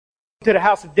To the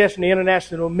House of Destiny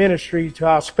International Ministry, to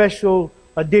our special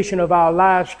edition of our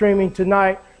live streaming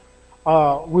tonight.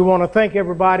 We want to thank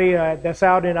everybody that's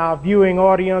out in our viewing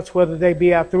audience, whether they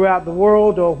be out throughout the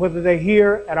world or whether they're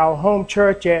here at our home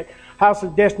church at House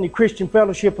of Destiny Christian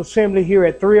Fellowship Assembly here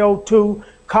at 302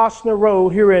 Costner Road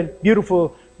here in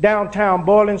beautiful downtown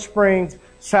Boiling Springs,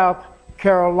 South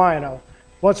Carolina.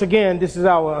 Once again, this is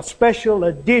our special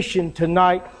edition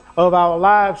tonight of our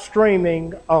live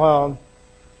streaming on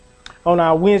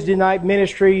our Wednesday night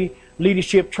ministry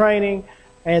leadership training.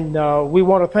 And we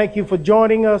want to thank you for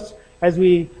joining us as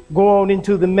we go on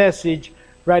into the message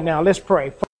right now. Let's pray.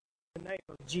 Father, in the name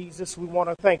of Jesus, we want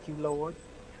to thank you, Lord.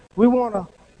 We want to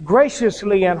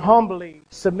graciously and humbly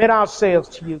submit ourselves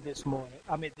to you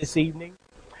this evening.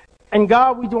 And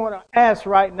God, we want to ask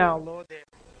right now, Lord, that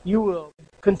you will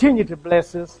continue to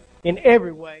bless us in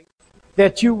every way,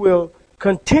 that you will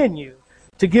continue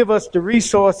to give us the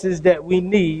resources that we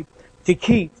need to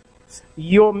keep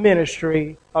your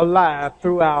ministry alive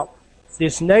throughout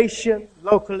this nation,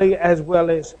 locally, as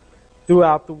well as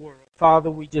throughout the world.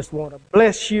 Father, we just want to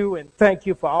bless you and thank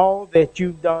you for all that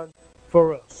you've done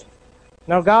for us.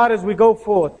 Now, God, as we go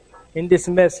forth in this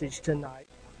message tonight,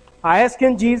 I ask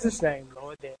in Jesus' name,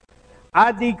 Lord, that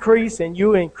I decrease and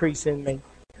you increase in me,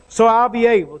 so I'll be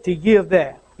able to give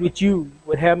that which you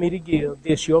would have me to give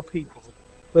this your people,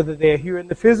 whether they're here in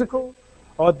the physical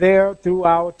or there through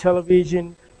our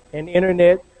television and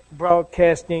internet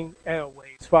broadcasting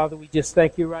airways. Father, we just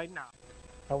thank you right now.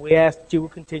 And we ask that you will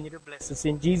continue to bless us.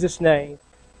 In Jesus' name,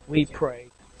 we pray.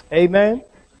 Amen.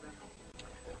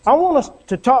 I want us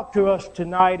to talk to us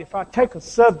tonight. If I take a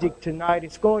subject tonight,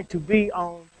 it's going to be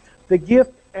on the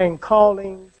gift and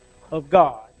callings of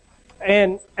God.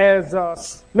 And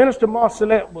as Minister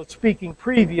Marcelette was speaking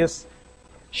previous,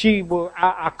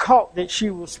 I caught that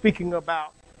she was speaking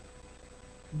about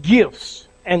gifts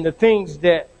and the things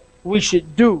that we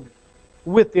should do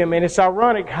with them. And it's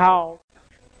ironic how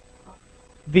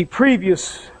the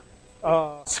previous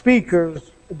speakers,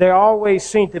 they always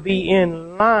seem to be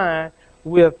in line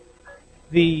with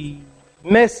the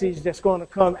message that's going to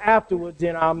come afterwards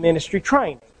in our ministry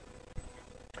training.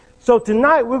 So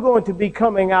tonight we're going to be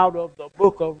coming out of the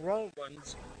book of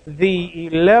Romans, the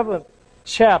 11th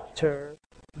chapter,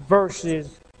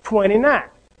 verses 29.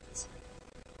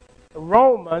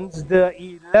 Romans, the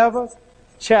 11th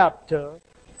chapter,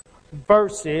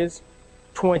 verses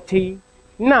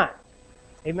 29.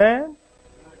 Amen?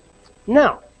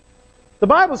 Now, the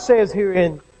Bible says here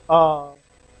in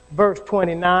verse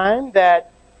 29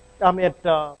 that,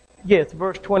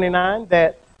 verse 29,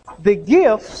 that the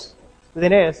gifts, with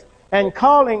an S, and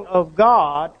calling of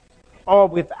God are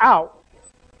without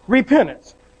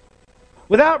repentance.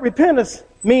 Without repentance,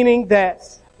 meaning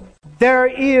that there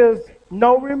is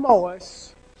no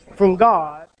remorse from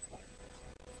God,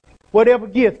 whatever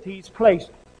gift he's placed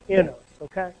in us,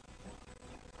 okay?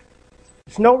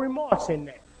 There's no remorse in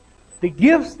that. The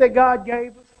gifts that God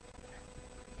gave us,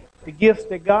 the gifts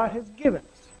that God has given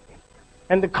us,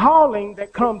 and the calling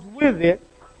that comes with it,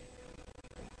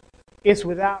 it's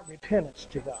without repentance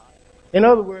to God. In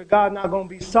other words, God's not going to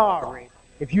be sorry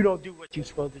if you don't do what you're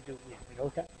supposed to do with it,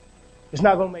 okay? It's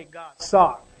not going to make God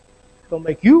sorry. It's going to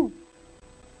make you,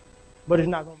 but it's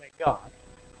not going to make God.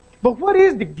 But what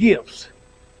is the gifts?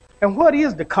 And what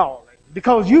is the calling?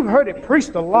 Because you've heard it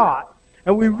preached a lot,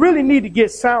 and we really need to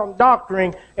get sound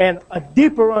doctrine and a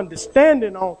deeper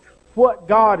understanding on what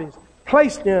God has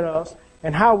placed in us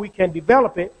and how we can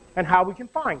develop it and how we can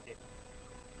find it.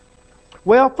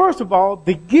 Well, first of all,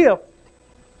 the gift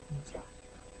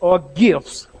or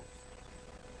gifts,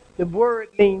 the word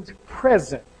means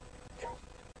present.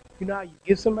 You know how you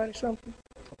give somebody something?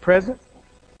 A present?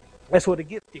 That's what a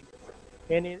gift is.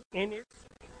 And in its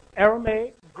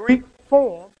Aramaic, Greek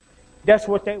form, that's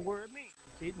what that word means.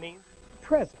 It means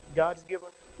present. God has given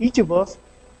each of us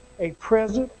a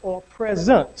present or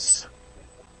presents.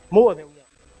 More than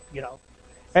one,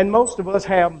 And most of us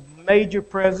have major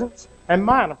presents and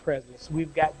minor presents.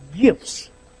 We've got gifts,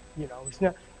 It's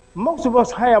not, most of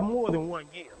us have more than one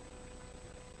gift.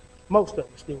 Most of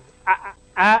us do.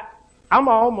 I'm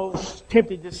almost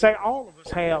tempted to say all of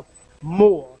us have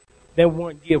more than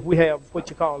one gift. We have what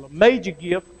you call a major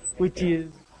gift, which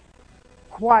is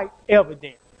quite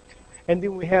evident. And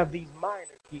then we have these minor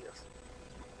gifts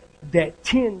that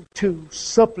tend to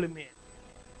supplement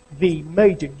the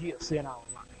major gifts in our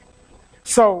life.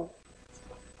 So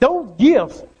those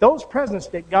gifts, those presents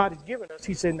that God has given us,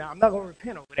 he said, now I'm not going to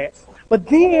repent over that. But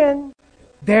then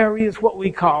there is what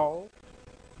we call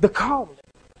the calling.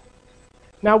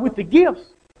 Now with the gifts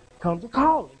comes a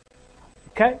calling.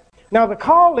 Okay? Now the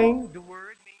calling, the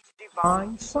word means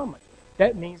divine summon.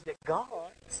 that means that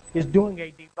God is doing a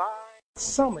divine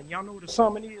summon. Y'all know what a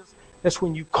summon is? That's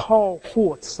when you call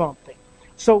forth something.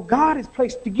 So God has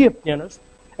placed the gift in us.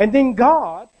 And then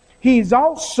God, he's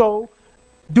also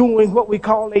doing what we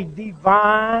call a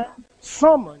divine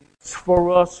summons for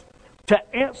us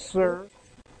to answer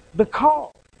the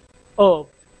call of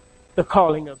the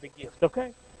calling of the gift.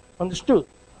 Okay? Understood.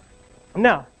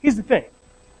 Now, here's the thing.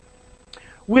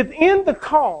 Within the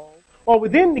call or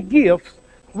within the gifts,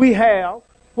 we have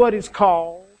what is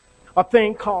called a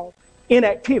thing called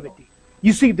inactivity.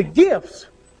 You see, the gifts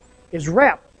is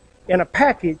wrapped in a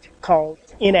package called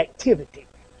inactivity.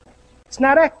 It's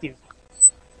not active.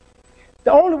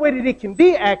 The only way that it can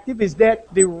be active is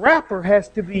that the wrapper has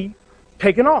to be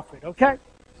taken off it, okay?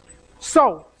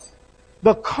 So,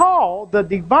 the call, the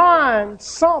divine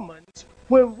summons,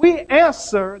 when we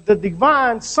answer the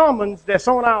divine summons that's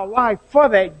on our life for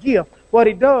that gift, what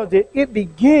it does is it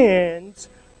begins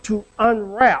to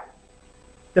unwrap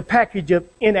the package of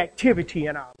inactivity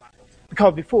in our life.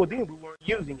 Because before then we weren't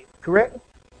using it, correct?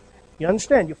 You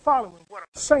understand? You're following what I'm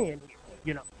saying here,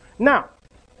 you know. Now,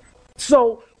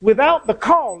 so without the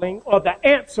calling or the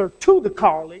answer to the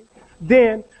calling,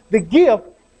 then the gift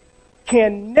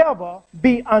can never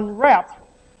be unwrapped,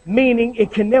 meaning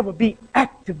it can never be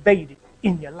activated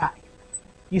in your life.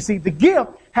 You see, the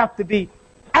gift has to be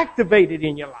activated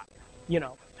in your life, you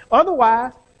know.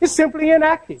 Otherwise, it's simply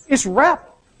inactive. It's wrapped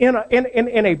in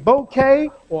a bouquet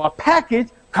or a package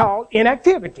called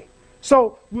inactivity.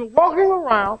 So we're walking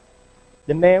around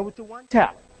the man with the one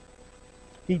talent.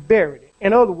 He buried it.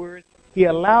 In other words, he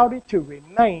allowed it to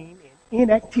remain in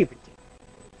inactivity.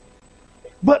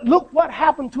 But look what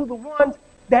happened to the ones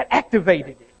that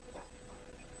activated it.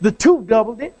 The 2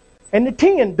 doubled it and the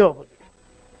 10 doubled it.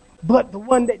 But the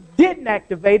one that didn't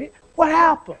activate it, what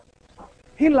happened?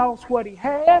 He lost what he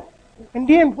had, and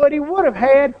then what he would have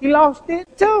had, he lost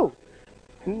it too.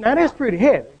 Now that's pretty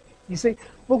heavy, you see.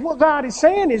 But what God is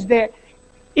saying is that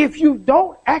if you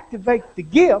don't activate the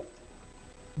gift,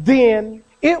 then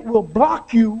it will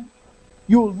block you.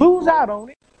 You'll lose out on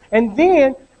it. And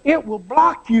then it will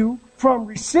block you from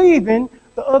receiving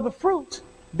the other fruits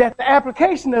that the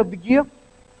application of the gift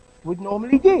would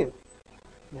normally give.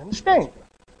 You understand?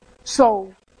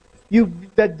 So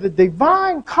the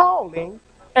divine calling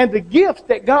and the gifts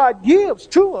that God gives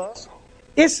to us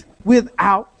is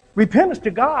without repentance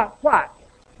to God. Why?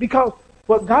 Because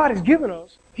what God has given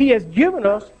us, he has given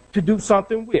us to do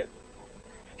something with.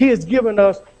 He has given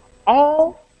us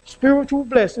all spiritual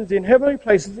blessings in heavenly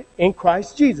places in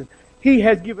Christ Jesus. He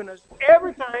has given us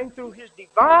everything through his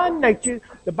divine nature.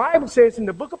 The Bible says in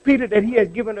the book of Peter that he has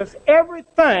given us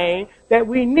everything that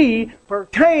we need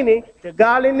pertaining to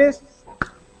godliness,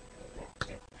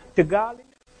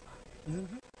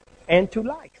 and to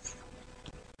life.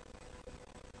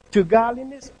 To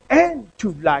godliness and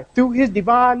to life through his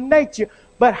divine nature.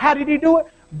 But how did he do it?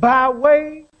 By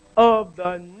way of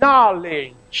the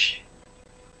knowledge.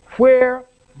 Where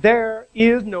there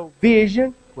is no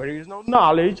vision, where there is no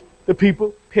knowledge, the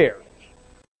people perish.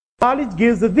 Knowledge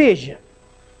gives a vision.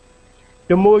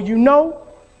 The more you know,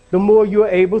 the more you're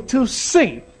able to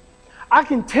see. I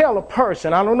can tell a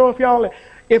person, I don't know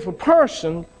if a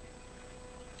person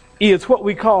is what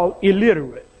we call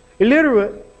illiterate.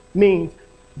 Illiterate means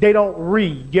they don't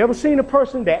read. You ever seen a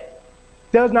person that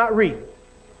does not read?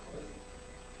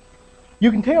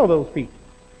 You can tell those people.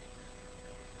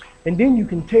 And then you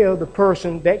can tell the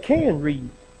person that can read,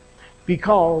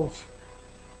 because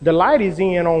the light is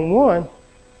in on one,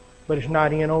 but it's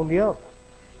not in on the other.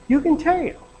 You can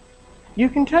tell. You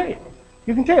can tell.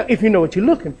 You can tell if you know what you're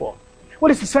looking for.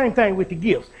 Well, it's the same thing with the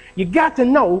gifts. You got to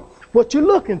know what you're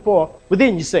looking for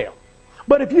within yourself.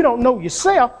 But if you don't know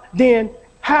yourself, then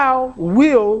how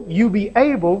will you be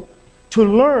able to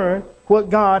learn what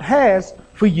God has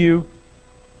for you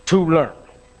to learn?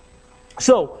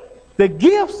 So, the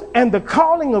gifts and the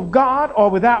calling of God are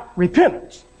without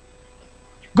repentance.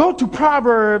 Go to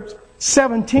Proverbs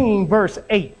 17, verse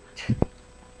 8.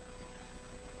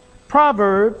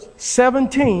 Proverbs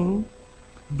 17,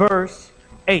 verse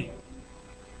 8.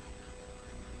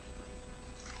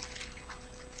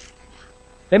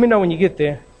 Let me know when you get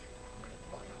there.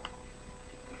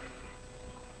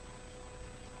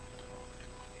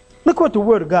 Look what the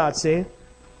Word of God said.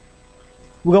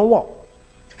 We're going to walk.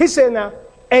 He said now,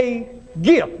 a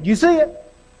gift. You see it?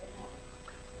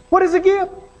 What is a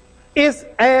gift? It's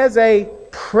as a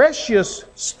precious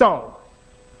stone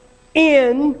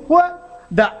in what?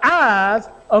 The eyes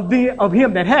of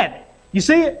him that had it. You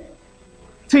see it?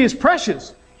 See, it's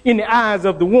precious in the eyes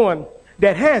of the one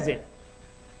that has it.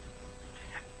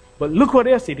 But look what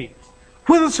else it is.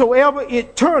 Whithersoever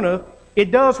it turneth,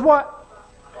 it does what?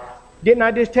 Didn't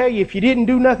I just tell you if you didn't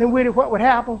do nothing with it, what would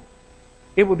happen?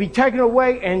 It would be taken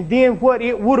away, and then what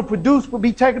it would have produced would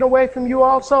be taken away from you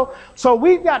also. So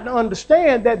we've got to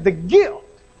understand that the gift,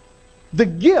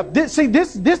 this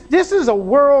is a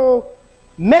world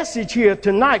message here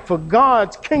tonight for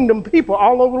God's kingdom people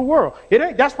all over the world.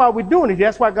 That's why we're doing it.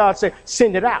 That's why God said,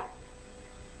 send it out.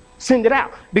 Send it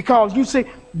out. Because you see,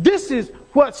 this is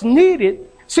what's needed.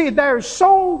 See, there's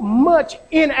so much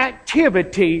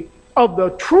inactivity of the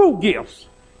true gifts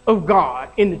of God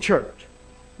in the church.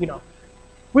 You know,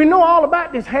 we know all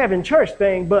about this having church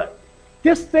thing, but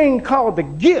this thing called the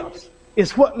gifts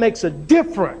is what makes a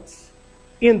difference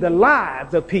in the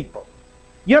lives of people.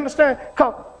 You understand?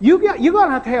 Because you're going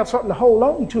to have something to hold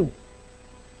on to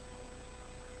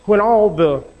when all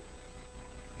the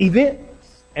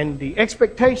events and the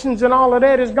expectations and all of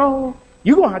that is gone.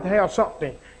 You're going to have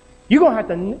something. You're going to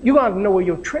have to know where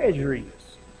your treasure is,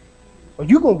 or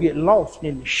you're going to get lost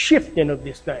in the shifting of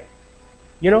this thing.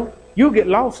 You know, you'll get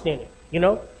lost in it. You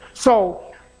know,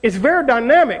 so it's very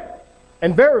dynamic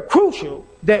and very crucial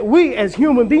that we as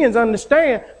human beings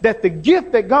understand that the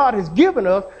gift that God has given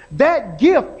us, that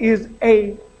gift is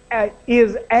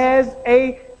as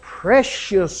a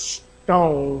precious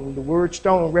stone. The word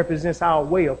stone represents our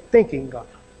way of thinking, God,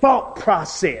 thought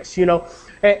process, you know.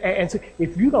 And so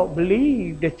if you don't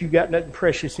believe that you got nothing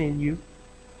precious in you,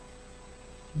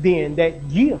 then that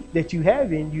gift that you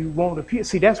have in you won't appear.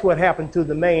 See, that's what happened to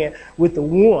the man with the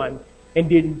one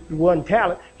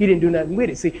talent. He didn't do nothing with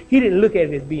it. See, he didn't look at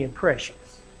it as being precious.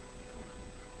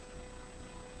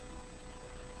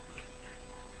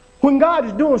 When God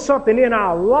is doing something in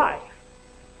our life,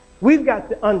 we've got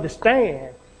to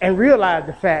understand and realize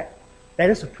the fact that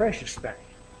it's a precious thing.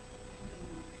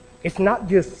 It's not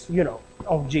just, you know,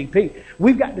 on GP.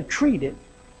 We've got to treat it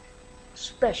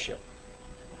special.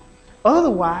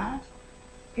 Otherwise,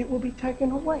 it will be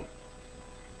taken away.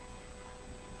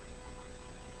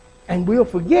 And we'll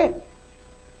forget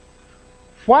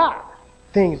why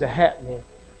things are happening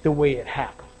the way it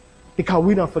happened. Because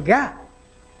we don't forget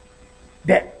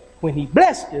that when he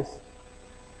blessed us,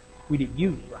 we didn't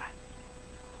use it right.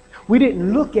 We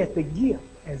didn't look at the gift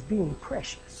as being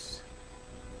precious.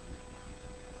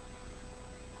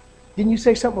 Didn't you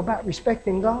say something about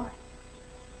respecting God?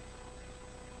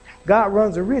 God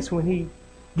runs a risk when he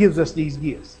gives us these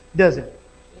gifts, doesn't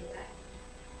he?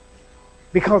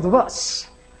 Because of us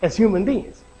as human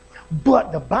beings.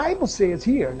 But the Bible says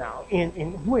here now, in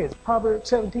where is Proverbs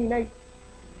 17:8?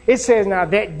 It says now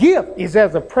that gift is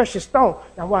as a precious stone.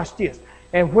 Now watch this.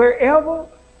 And wherever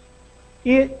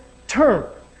it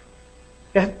turns,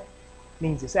 that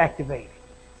means it's activated.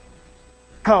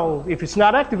 Because if it's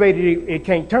not activated, it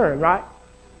can't turn, right?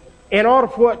 In order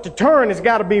for it to turn, it's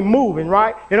got to be moving,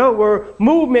 right? In other words,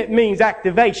 movement means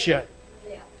activation.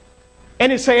 Yeah.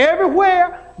 And it say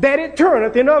everywhere that it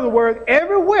turneth, in other words,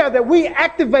 everywhere that we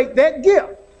activate that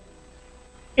gift,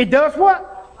 it does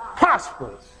what?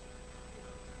 Prospers.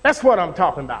 That's what I'm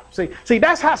talking about. See,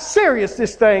 that's how serious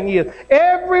this thing is.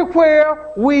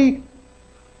 Everywhere we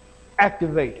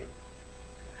activate it.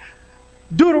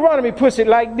 Deuteronomy puts it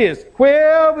like this.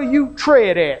 Wherever you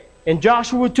tread at, in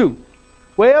Joshua 2,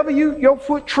 wherever your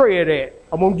foot tread at,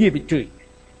 I'm going to give it to you.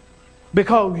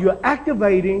 Because you're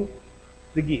activating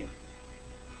the gift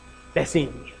that's in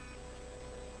you.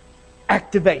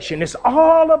 Activation. It's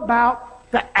all about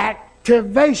the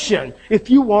activation if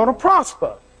you want to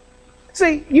prosper.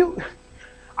 See,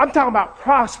 I'm talking about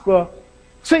prosper.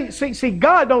 See,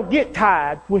 God don't get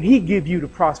tired when he give you the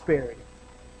prosperity.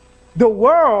 The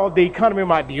world, the economy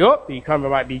might be up, the economy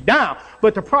might be down,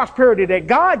 but the prosperity that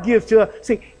God gives to us,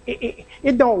 see,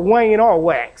 it don't wane or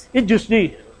wax. It just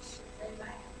is.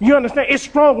 You understand? It's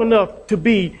strong enough to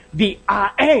be the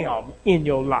I am in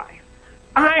your life.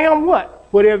 I am what?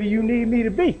 Whatever you need me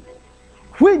to be.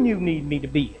 When you need me to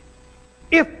be it.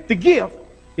 If the gift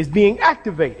is being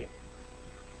activated.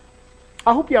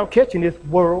 I hope y'all catching this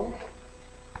world.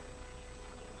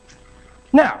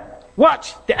 Now,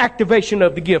 watch the activation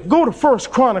of the gift. Go to 1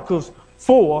 Chronicles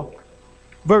 4,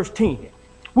 verse 10.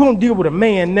 We're going to deal with a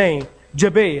man named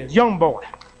Jabez, young boy.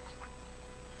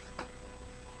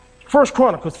 1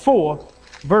 Chronicles 4,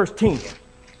 verse 10.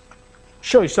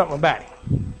 Show you something about it.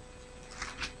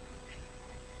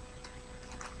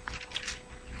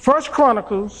 1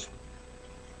 Chronicles,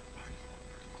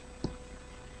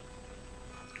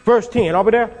 verse 10. Over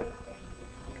there.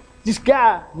 This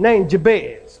guy named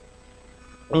Jabez.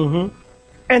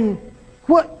 And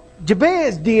what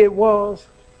Jabez did was,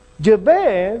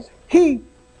 he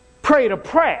prayed a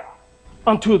prayer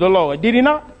unto the Lord. Did he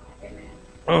not?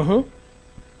 Do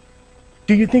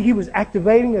you think he was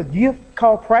activating a gift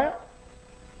called prayer?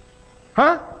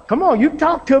 Huh? Come on, you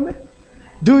talk to me.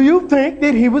 Do you think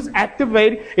that he was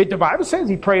activated? If the Bible says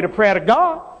he prayed a prayer to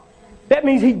God, that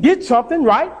means he did something,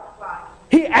 right?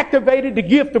 He activated the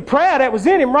gift of prayer that was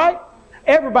in him, right?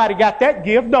 Everybody got that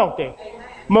gift, don't they?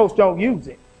 Most don't use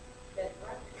it.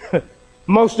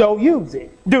 Most don't use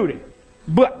it, do they?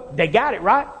 But they got it,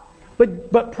 right?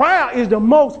 But prayer is the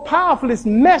most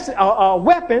powerfulest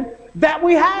weapon that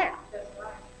we have.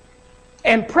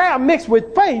 And prayer mixed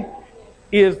with faith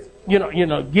is,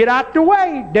 get out the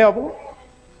way, devil.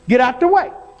 Get out the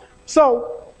way.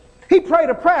 So he prayed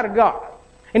a prayer to God.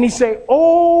 And he said,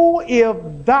 oh,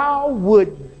 if thou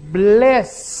would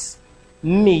bless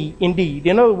me indeed.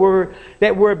 In other words,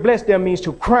 that word bless there means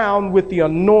to crown with the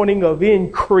anointing of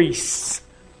increase.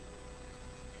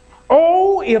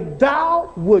 Oh, if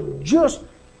thou would just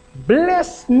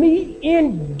bless me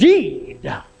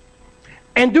indeed.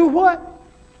 And do what?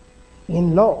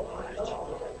 Enlarge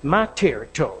my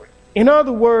territory. In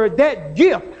other words, that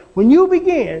gift, when you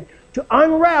begin to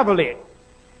unravel it,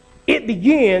 it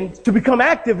begins to become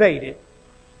activated,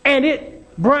 and it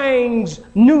brings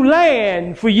new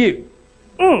land for you.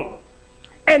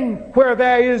 And where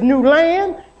there is new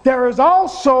land, there is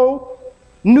also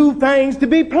new things to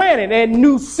be planted and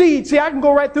new seeds. See, I can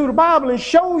go right through the Bible and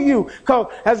show you, because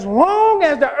as long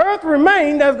as the earth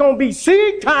remains, there's going to be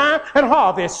seed time and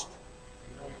harvest.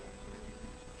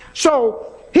 So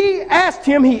he asked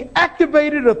him, he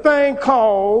activated a thing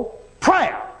called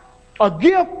prayer, a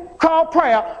gift called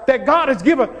prayer that God has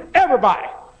given everybody.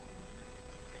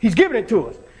 He's given it to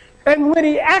us. And when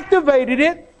he activated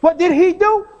it, what did he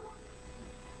do?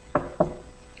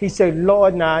 He said,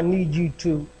 Lord, now I need you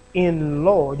to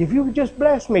enlarge. If you would just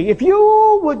bless me, if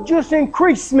you would just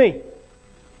increase me.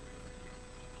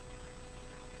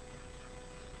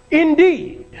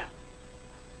 Indeed.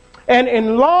 And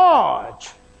enlarge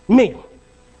me.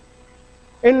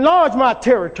 Enlarge my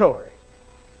territory.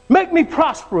 Make me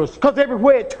prosperous, because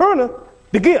everywhere it turneth,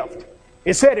 the gift.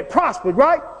 It said it prospered,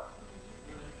 right?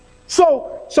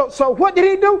 So what did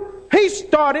he do? He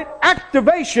started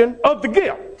activation of the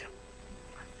gift.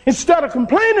 Instead of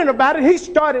complaining about it, he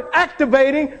started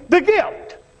activating the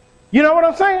gift. You know what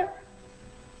I'm saying?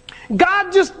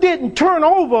 God just didn't turn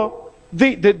over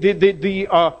the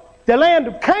land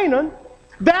of Canaan.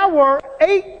 There were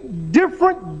 8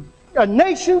 different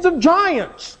nations of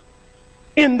giants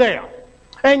in there.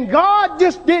 And God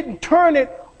just didn't turn it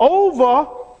over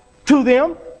to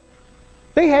them.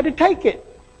 They had to take it.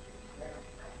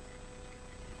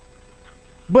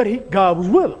 But God was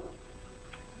with them.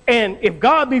 And if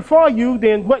God be for you,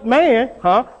 then what man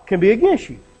can be against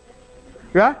you?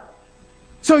 Right?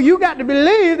 So you got to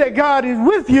believe that God is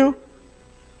with you,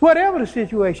 whatever the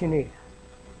situation is.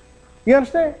 You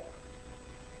understand?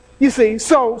 You see,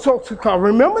 so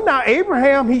remember now,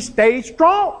 Abraham, he stayed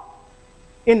strong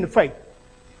in the faith,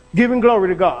 giving glory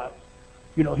to God.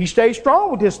 You know, he stayed strong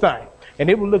with this thing. And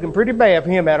it was looking pretty bad for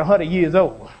him at 100 years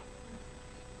old.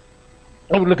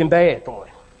 It was looking bad for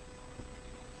him.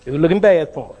 It was looking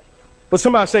bad for him. But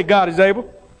somebody say God is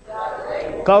able.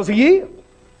 Because he is.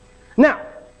 Now,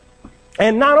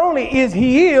 and not only is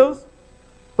he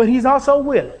but he's also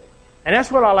willing. And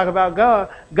that's what I like about God.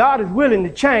 God is willing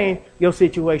to change your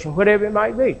situation, whatever it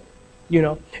might be. You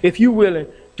know, if you're willing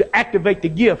to activate the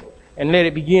gift and let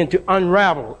it begin to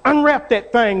unwrap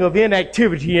that thing of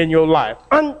inactivity in your life.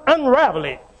 Unravel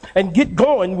it and get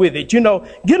going with it. You know,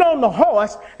 get on the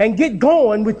horse and get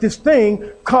going with this thing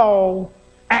called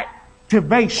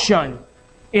activation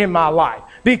in my life.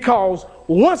 Because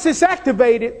once it's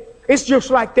activated, it's just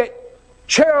like that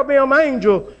cherubim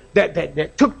angel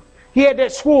that took, he had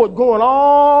that sword going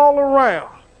all around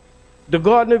the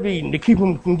Garden of Eden to keep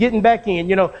him from getting back in.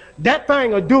 You know, that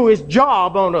thing will do its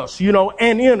job on us, you know,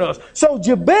 and in us. So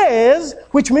Jabez,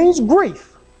 which means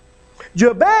grief,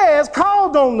 Jabez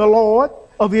called on the Lord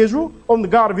of Israel, on the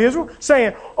God of Israel,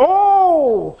 saying,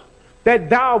 oh, that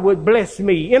thou would bless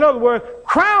me. In other words,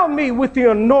 crown me with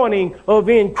the anointing of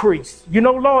increase. You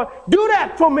know, Lord, do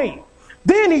that for me.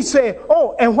 Then he said,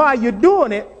 oh, and while you're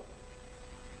doing it,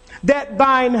 that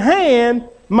thine hand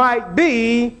might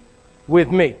be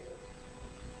with me.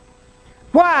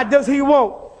 Why does he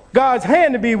want God's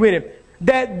hand to be with him?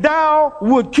 That thou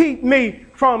would keep me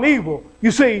from evil.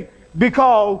 You see,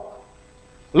 because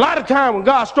a lot of time when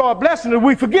God starts blessing us,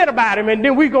 we forget about him, and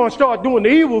then we're going to start doing the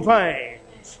evil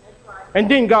things.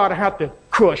 And then God will have to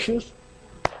crush us.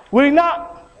 Will he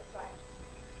not?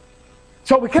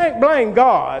 So we can't blame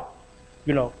God,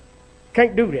 you know.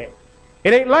 Can't do that.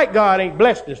 It ain't like God ain't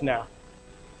blessed us now.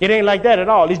 It ain't like that at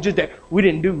all. It's just that we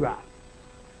didn't do right.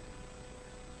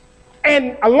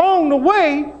 And along the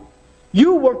way,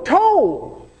 you were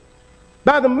told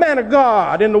by the man of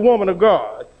God and the woman of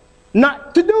God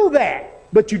not to do that,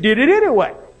 but you did it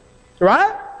anyway,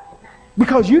 right?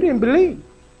 Because you didn't believe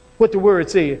what the word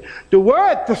said. The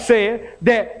word said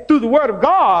that through the word of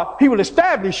God, he will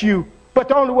establish you, but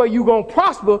the only way you're going to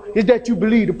prosper is that you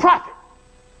believe the prophet.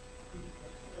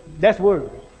 That's word.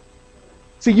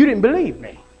 See, you didn't believe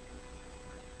me.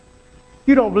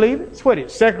 You don't believe it. It's what it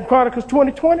is. 2 Chronicles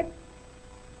 20:20.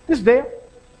 It's there.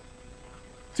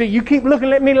 See, you keep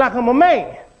looking at me like I'm a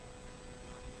man.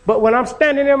 But when I'm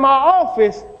standing in my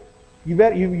office, you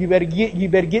better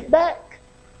get back.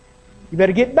 You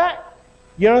better get back.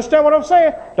 You understand what I'm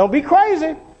saying? Don't be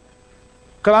crazy.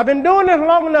 Because I've been doing this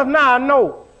long enough now, I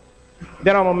know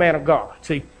that I'm a man of God.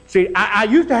 See, I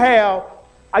used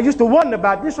to wonder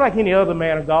about this like any other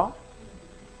man of God.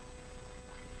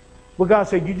 But God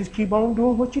said, you just keep on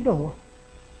doing what you're doing.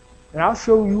 And I'll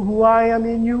show you who I am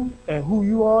in you and who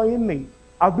you are in me.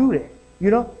 I'll do that, you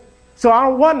know. So I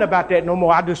don't wonder about that no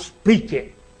more. I just speak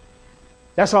it.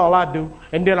 That's all I do.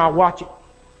 And then I watch it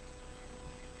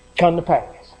come to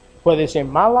pass. Whether it's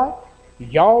in my life,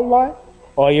 y'all life,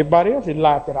 or everybody else's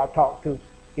life that I talk to.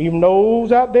 Even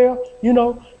those out there, you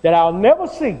know, that I'll never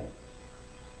see.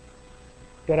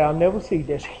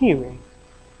 That's hearing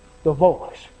the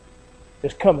voice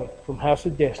that's coming from House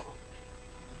of Destiny.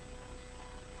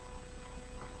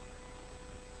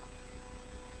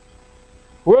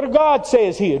 Word of God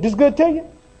says here, this is good to you?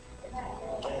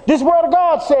 This word of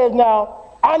God says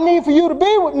now, I need for you to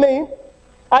be with me.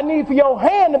 I need for your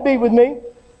hand to be with me,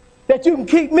 that you can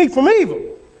keep me from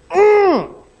evil.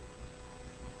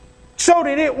 So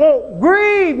that it won't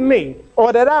grieve me,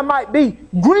 or that I might be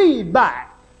grieved by it.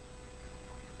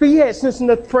 But he had sense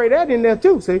enough to pray that in there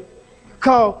too, see?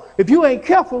 Because if you ain't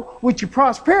careful with your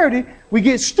prosperity, we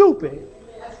get stupid.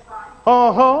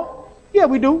 Yeah,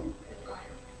 we do.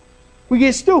 We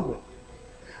get stupid.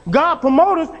 God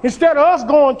promotes us. Instead of us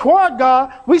going toward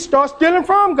God, we start stealing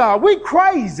from God. We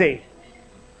crazy.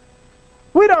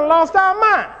 We done lost our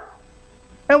mind.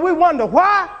 And we wonder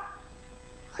why.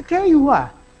 I tell you why.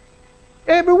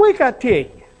 Every week I tell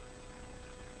you.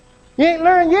 You ain't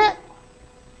learned yet?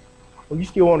 Well, you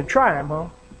still want to try him, huh?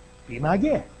 Be my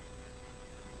guest.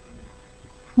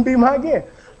 Be my guest.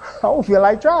 I don't feel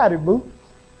like trying it, boo.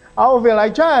 I don't feel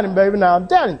like trying it, baby. Now I'm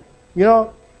telling you. You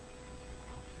know,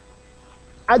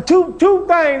 two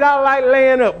things I like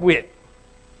laying up with.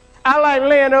 I like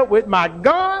laying up with my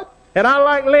God, and I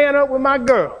like laying up with my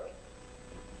girl.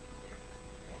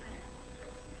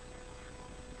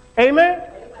 Amen?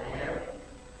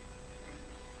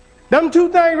 Them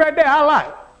two things right there I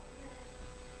like.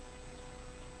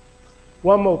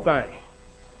 One more thing.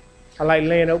 I like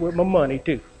laying up with my money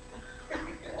too.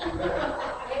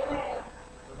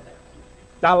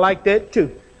 I like that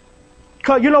too.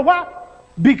 Because you know why?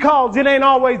 Because it ain't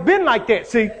always been like that.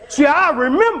 See, I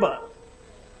remember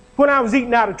when I was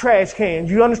eating out of trash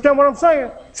cans. You understand what I'm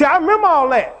saying? See, I remember all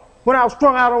that when I was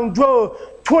strung out on drugs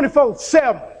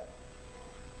 24/7.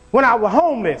 When I was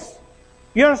homeless.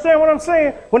 You understand what I'm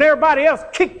saying? When everybody else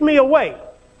kicked me away.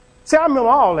 See, I remember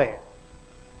all that.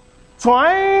 So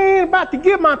I ain't about to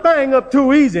give my thing up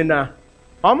too easy now.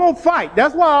 I'm going to fight.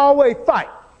 That's why I always fight.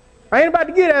 I ain't about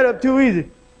to get that up too easy.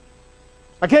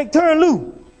 I can't turn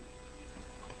loose.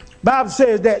 Bible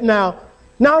says that now.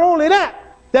 Not only that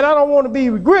I don't want to be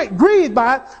grieved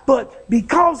by it, but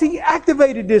because he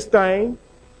activated this thing,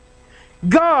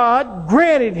 God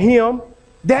granted him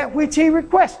that which he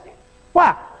requested.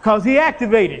 Why? Because he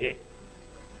activated it.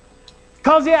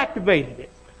 Because he activated it.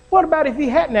 What about if he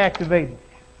hadn't activated it?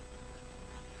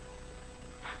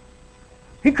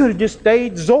 He could have just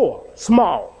stayed Zoar,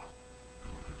 small.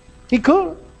 He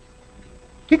could.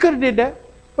 He could have did that.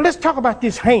 Well, let's talk about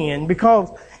this hand, because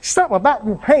something about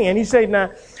your hand. He said,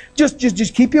 now,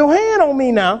 just keep your hand on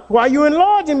me now. While you're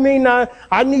enlarging me now,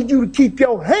 I need you to keep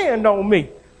your hand on me,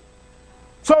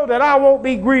 so that I won't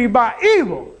be grieved by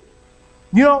evil.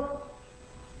 You know?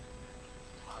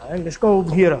 All right, let's go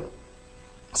over here to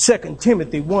 2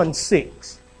 Timothy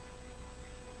 1:6.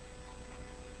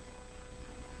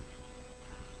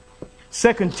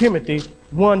 2 Timothy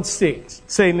 1:6.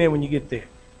 Say amen when you get there.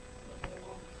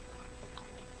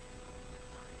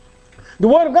 The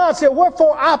word of God said,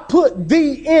 wherefore I put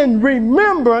thee in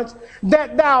remembrance,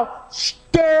 that thou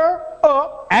stir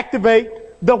up, activate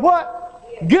the what?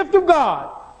 Gift of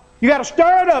God. You got to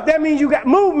stir it up. That means you got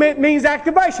movement, means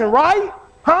activation, right?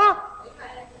 Huh?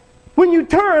 When you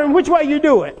turn, which way you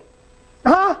do it?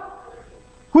 Huh?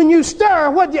 When you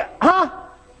stir, what you, huh?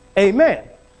 Amen.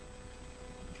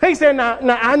 He said, now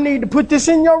I need to put this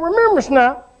in your remembrance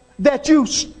now, that you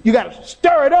got to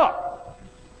stir it up.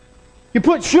 You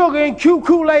put sugar in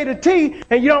Kool-Aid or tea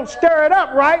and you don't stir it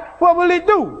up right, what will it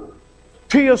do?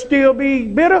 Tea will still be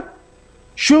bitter,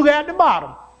 sugar at the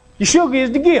bottom. The sugar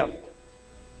is the gift.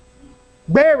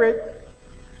 Bury it,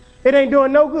 it ain't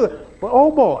doing no good. But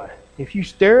oh boy, if you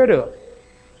stir it up,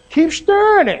 keep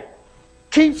stirring it,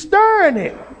 keep stirring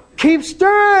it, keep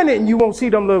stirring it, and you won't see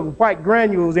them little white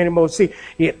granules anymore. See,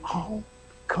 it all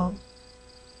becomes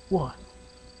one.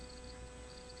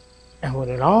 And when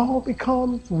it all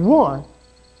becomes one,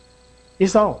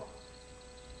 it's on.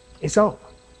 It's on.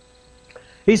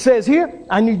 He says here,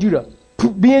 I need you to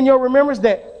be in your remembrance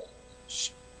that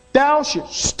thou should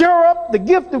stir up the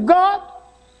gift of God,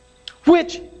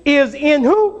 which is in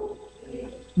who?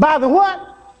 By the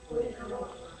what?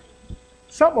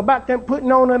 Something about them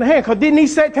putting on in the hand. Because didn't he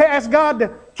say to ask God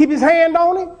to keep his hand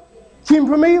on him? Keep him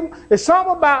from evil? There's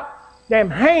something about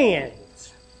them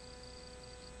hands.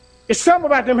 It's something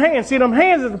about them hands. See, them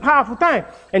hands is a powerful thing.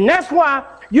 And that's why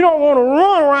you don't want to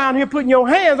run around here putting your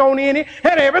hands on any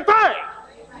and everything.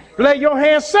 Lay your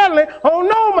hands suddenly on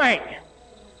no man.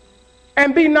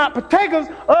 And be not partakers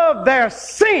of their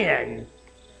sin.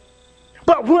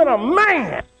 But when a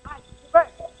man,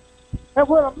 and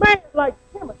when a man like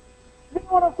Timothy, you know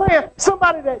what I'm saying?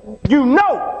 Somebody that you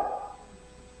know,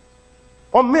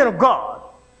 or men of God,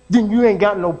 then you ain't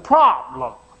got no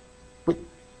problem with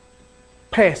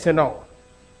passing on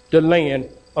the laying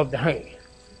of the hand.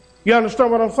 You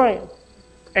understand what I'm saying?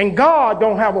 And God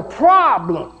don't have a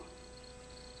problem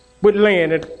with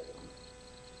laying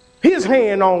his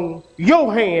hand on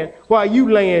your hand while you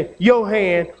laying your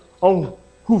hand on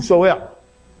whosoever.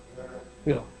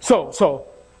 You know,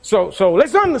 so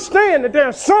let's understand that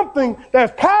there's something, there's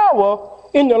power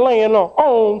in the laying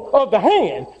on of the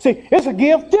hand. See, it's a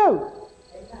gift too.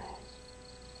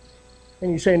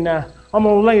 And you say, now, I'm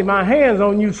going to lay my hands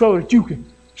on you so that you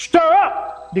can stir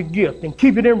up the gift and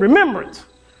keep it in remembrance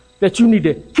that you need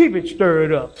to keep it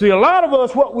stirred up. See, a lot of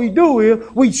us, what we do is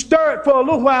we stir it for a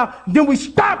little while, then we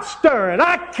stop stirring.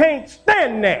 I can't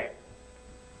stand that.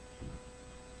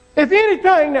 If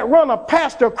anything that run a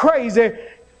pastor crazy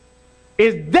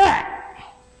is that,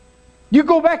 you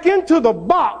go back into the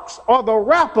box or the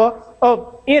wrapper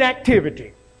of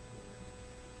inactivity.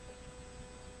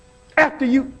 After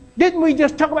you, didn't we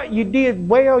just talk about you did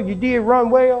well, you did run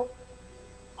well?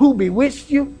 Who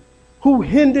bewitched you? Who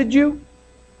hindered you?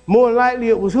 More likely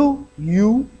it was who?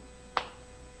 You.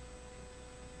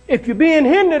 If you're being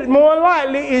hindered, more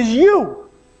likely is you.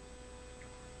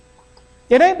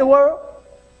 It ain't the world.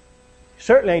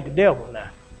 Certainly ain't the devil now.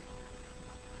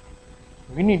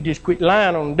 We need to just quit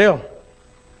lying on the devil.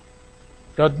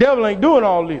 The devil ain't doing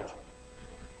all this.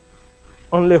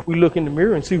 Unless we look in the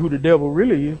mirror and see who the devil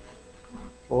really is.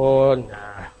 Oh,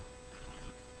 nah.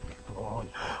 Oh,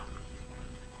 nah.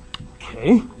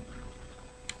 Okay.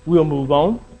 We'll move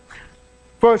on.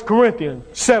 1 Corinthians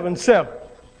 7:7.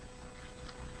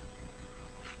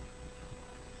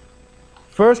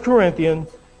 1 Corinthians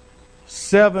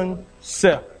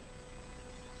 7:7.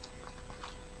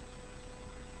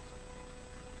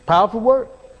 Powerful word.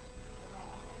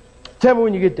 Tell me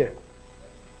when you get there.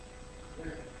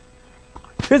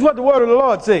 Here's what the word of the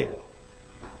Lord says.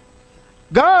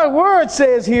 God's word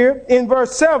says here in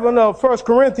verse 7 of 1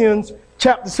 Corinthians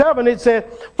chapter 7, it says,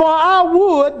 for I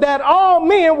would that all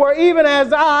men were even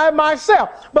as I myself.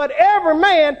 But every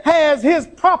man has his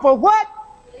proper what?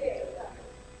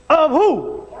 Of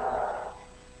who?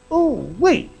 Ooh,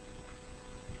 we.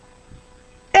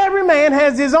 Every man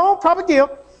has his own proper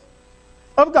gift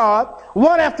of God,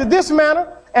 one after this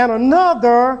manner and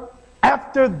another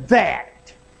after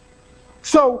that.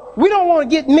 So we don't want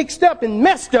to get mixed up and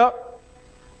messed up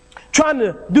trying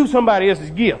to do somebody else's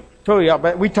gift. Told y'all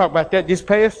about, we talked about that this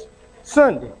past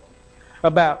Sunday,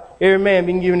 about every man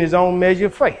being given his own measure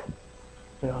of faith.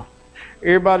 You know,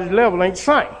 everybody's level ain't the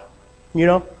same. You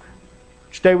know,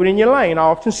 stay within your lane. I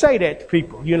often say that to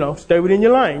people. You know, stay within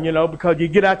your lane. You know, because you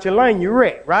get out your lane, you're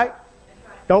wrecked, right?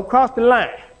 Don't cross the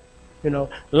line. You know,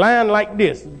 line like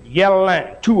this, yellow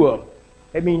line, 2 of them.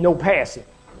 That means no passing.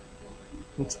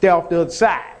 And stay off the other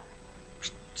side.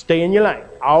 Stay in your lane.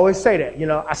 I always say that. You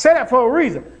know, I say that for a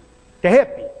reason, to help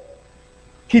you.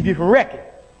 Keep you from wrecking.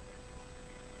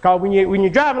 Because when you're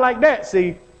driving like that,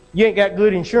 see, you ain't got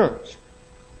good insurance.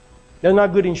 There's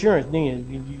not good insurance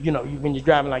then, you know, when you're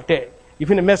driving like that. You're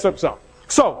finna mess up something.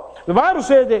 So, the Bible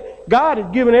says that God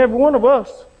has given every one of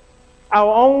us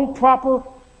our own proper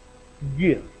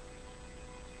gift.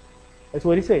 That's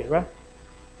what he said, right?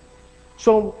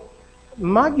 So,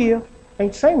 my gift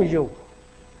ain't the same as yours.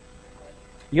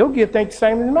 Your gift ain't the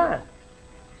same as mine.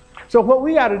 So what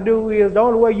we got to do is, the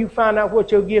only way you find out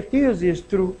what your gift is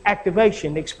through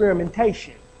activation,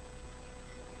 experimentation.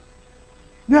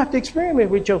 You have to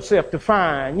experiment with yourself to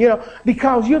find,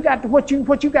 because you got to, what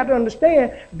you got to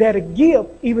understand, that a gift,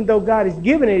 even though God is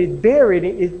giving it,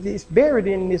 it's buried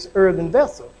in this earthen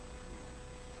vessel.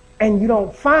 And you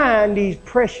don't find these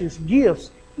precious gifts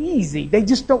easy. They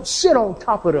just don't sit on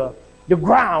top of the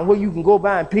ground where you can go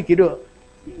by and pick it up.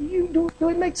 Do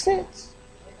it make sense?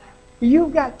 You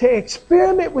got to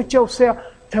experiment with yourself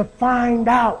to find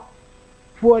out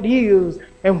what is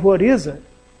and what isn't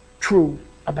true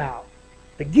about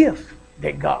the gift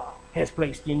that God has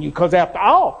placed in you. Because after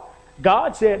all,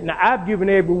 God said, now I've given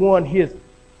everyone his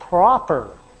proper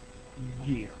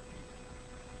gift.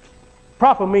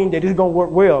 Proper means that it's going to work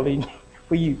well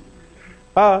for you.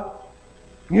 Now,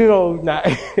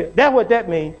 that's what that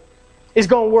means. It's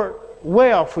going to work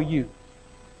well for you.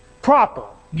 Proper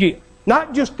gift.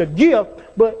 Not just a gift,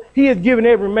 but he has given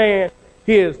every man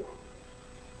his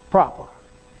proper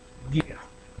gift.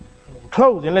 In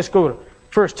closing, let's go to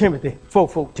 1 Timothy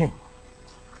 4:14.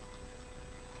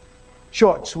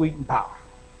 Short, sweet, and powerful.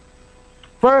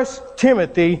 1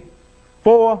 Timothy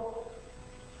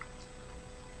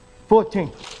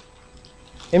 4:14.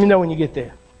 Let me know when you get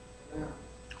there.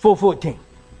 4:14.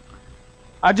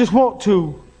 I just want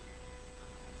to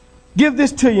give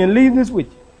this to you and leave this with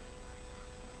you.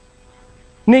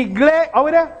 Neglect,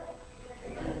 over there?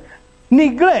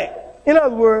 Neglect. In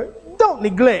other words, don't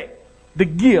neglect the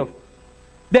gift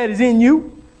that is in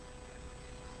you.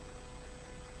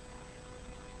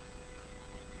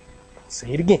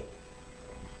 Say it again.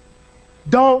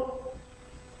 Don't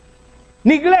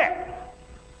neglect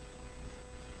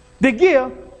the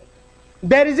gift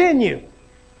that is in you.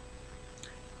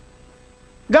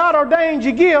 God ordained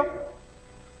your gift,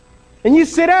 and you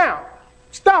sit down.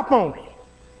 Stop on it.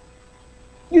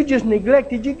 You just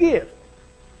neglected your gift.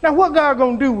 Now what God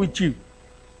gonna do with you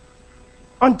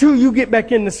until you get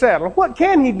back in the saddle? What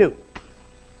can he do?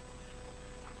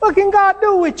 What can God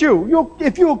do with you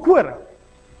if you're a quitter?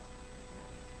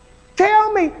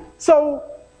 Tell me. So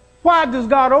why does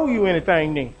God owe you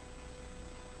anything then?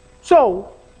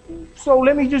 So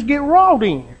let me just get raw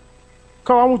then.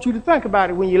 Because I want you to think about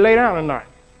it when you lay down tonight.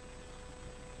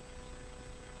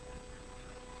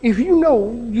 If you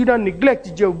know you done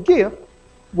neglected your gift,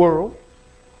 world,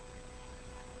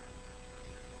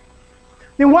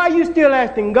 then why are you still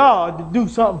asking God to do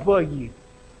something for you?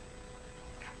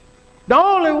 The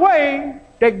only way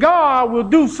that God will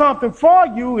do something for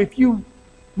you, if you've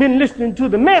been listening to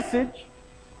the message,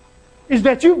 is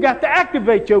that you've got to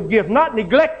activate your gift, not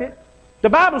neglect it. The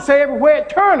Bible says everywhere it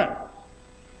turneth,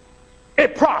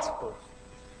 it prospers.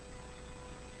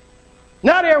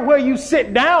 Not everywhere you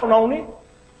sit down on it,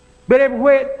 but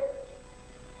everywhere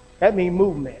that means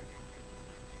movement.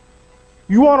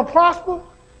 You want to prosper?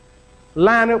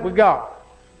 Line up with God.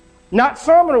 Not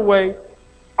some of the way,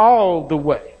 all the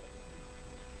way.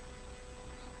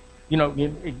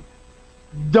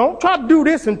 Don't try to do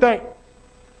this and think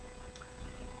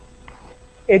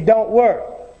it don't work.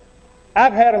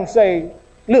 I've had them say,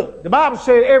 look, the Bible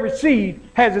says every seed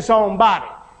has its own body.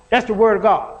 That's the word of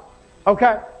God.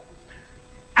 Okay?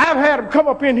 I've had them come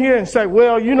up in here and say,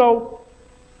 well,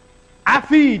 I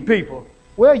feed people.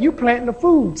 Well, you planting a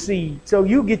food seed, so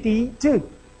you get to eat too.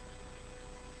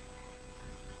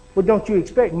 But don't you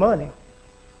expect money?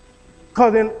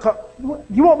 Cause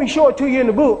you want me to show it to you in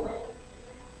the book.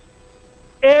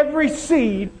 Every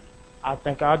seed, I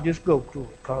think I'll just go through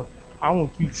it because I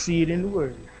want you to see it in the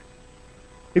word.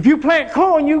 If you plant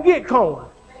corn, you get corn.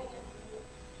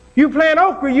 You plant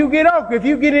okra, you get okra. If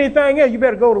you get anything else, you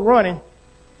better go to running.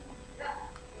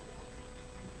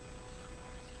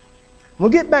 We'll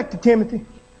get back to Timothy.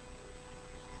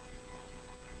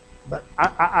 But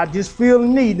I just feel the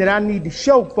need that I need to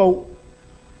show folk.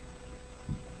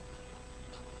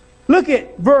 Look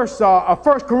at verse 1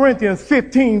 Corinthians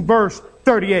 15, verse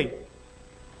 38.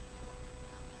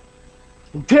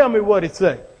 And tell me what it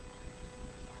says.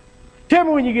 Tell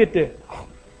me when you get there.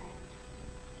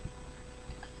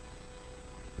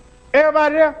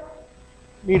 Everybody there?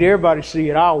 Need everybody to see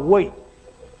it. I'll wait.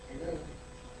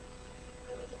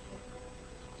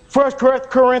 1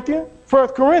 Corinthians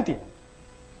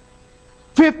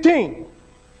 15,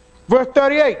 verse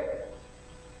 38.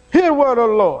 Hear the word of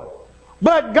the Lord.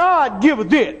 But God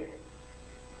giveth it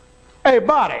a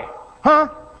body,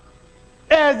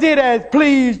 as it has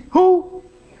pleased who?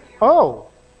 Oh.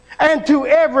 And to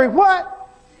every what?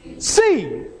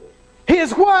 Seed.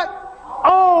 His what?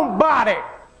 Own body.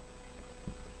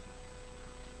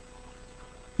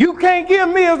 You can't give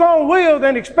Meals on Wheels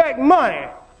and expect money.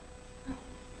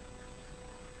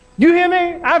 You hear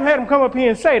me? I've had them come up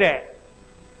here and say that.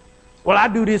 Well, I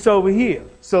do this over here.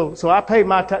 So I pay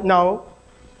my time. No.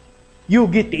 You'll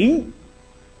get to eat.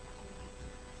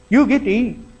 You get to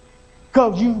eat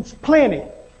because you planted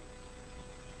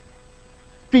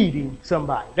feeding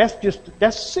somebody.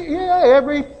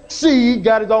 Every seed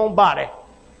got its own body.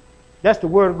 That's the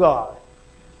word of God.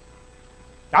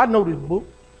 I know this book.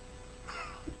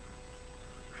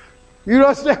 You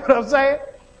understand what I'm saying?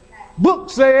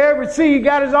 Books say every seed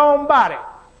got its own body.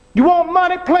 You want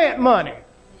money? Plant money.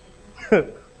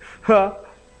 Don't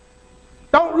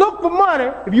look for money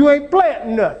if you ain't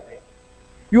planting nothing.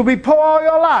 You'll be poor all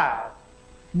your life.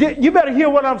 You better hear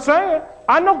what I'm saying.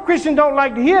 I know Christians don't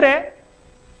like to hear that.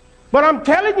 But I'm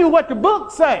telling you what the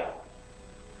book say.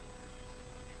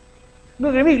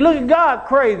 Look at me. Look at God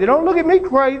crazy. Don't look at me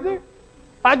crazy.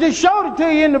 I just showed it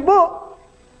to you in the book.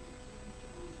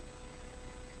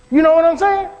 You know what I'm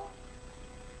saying?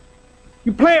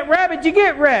 You plant rabbits, you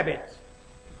get rabbits.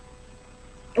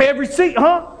 Every seed,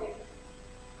 huh?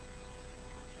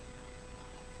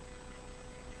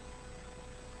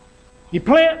 You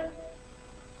plant,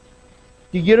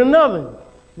 you get another one,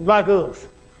 like us.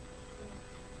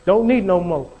 Don't need no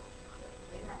more.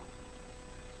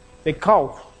 They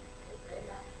cost.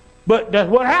 But that's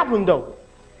what happened, though.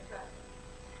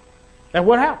 That's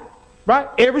what happened, right?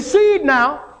 Every seed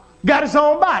now got its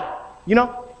own body, you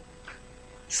know.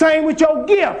 Same with your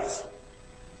gifts.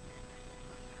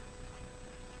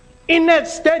 In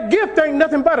that gift ain't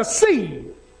nothing but a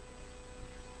seed.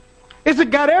 It's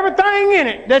got everything in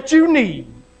it that you need.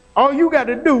 All you got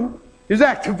to do is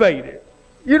activate it.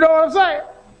 You know what I'm saying?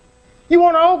 You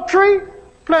want an oak tree?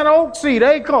 Plant an oak seed,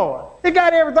 acorn. It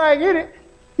got everything in it.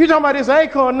 You talking about this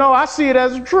acorn? No, I see it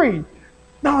as a tree.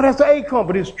 No, that's an acorn,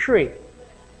 but it's a tree.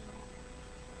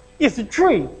 It's a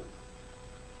tree.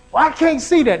 Well, I can't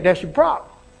see that. That's your problem.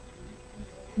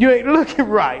 You ain't looking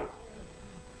right.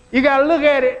 You got to look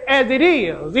at it as it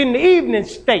is, in the evening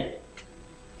state.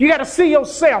 You got to see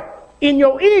yourself in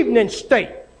your evening state.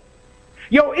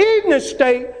 Your evening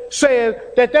state says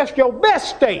that that's your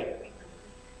best state.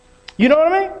 You know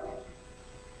what I mean?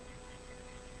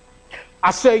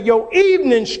 I say your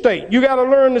evening state. You got to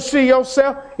learn to see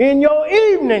yourself in your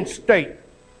evening state,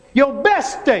 your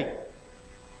best state.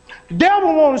 The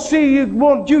devil wants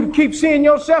you to keep seeing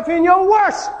yourself in your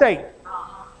worst state.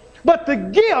 But the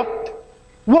gift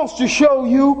wants to show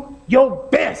you your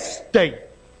best state.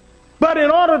 But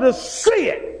in order to see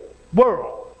it,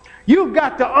 world, you've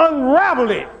got to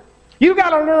unravel it. You got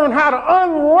to learn how to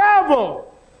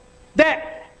unravel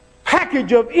that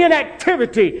package of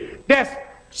inactivity that's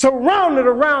surrounded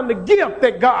around the gift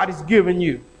that God has given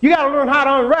you. You got to learn how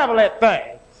to unravel that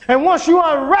thing. And once you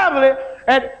unravel it,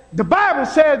 and the Bible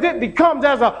says it becomes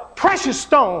as a precious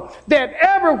stone, that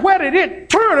everywhere that it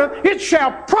turneth, it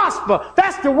shall prosper.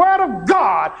 That's the word of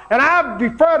God. And I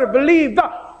prefer to believe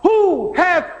God, who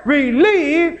hath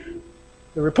relieved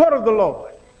the report of the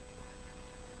Lord.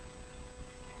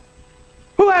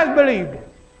 Who has believed it?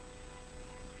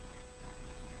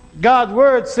 God's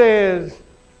word says,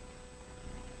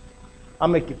 I'll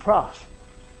make you prosper.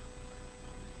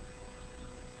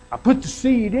 I put the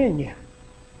seed in you.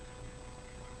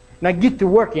 Now get to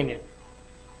work in it.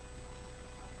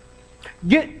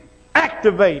 Get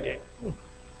activated.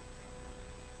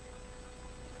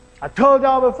 I told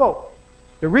y'all before,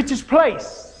 the richest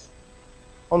place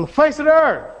on the face of the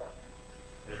earth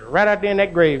is right out there in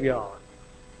that graveyard.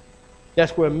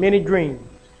 That's where many dreams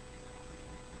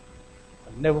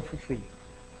are never fulfilled.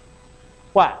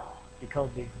 Why? Because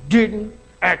they didn't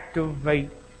activate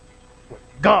what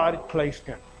God had placed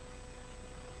in them.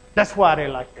 That's why they're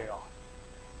like they are.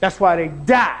 That's why they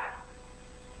die.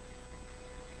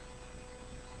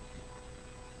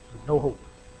 With no hope.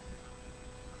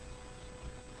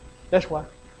 That's why.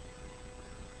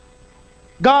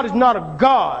 God is not a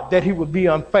God that he would be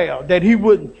unfair, that he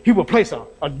would place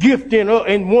a gift in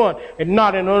one and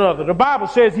not in another. The Bible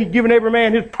says he's given every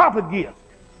man his proper gift.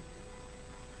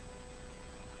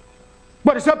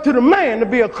 But it's up to the man to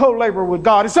be a co-laborer with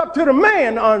God. It's up to the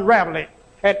man to unravel it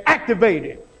and activate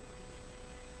it.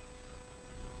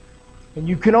 And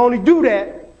you can only do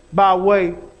that by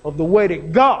way of the way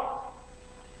that God.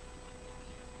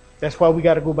 That's why we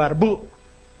got to go by the book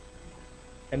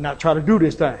and not try to do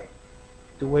this thing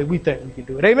the way we think we can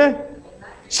do it. Amen?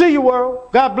 See you, world.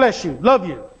 God bless you. Love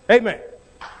you. Amen.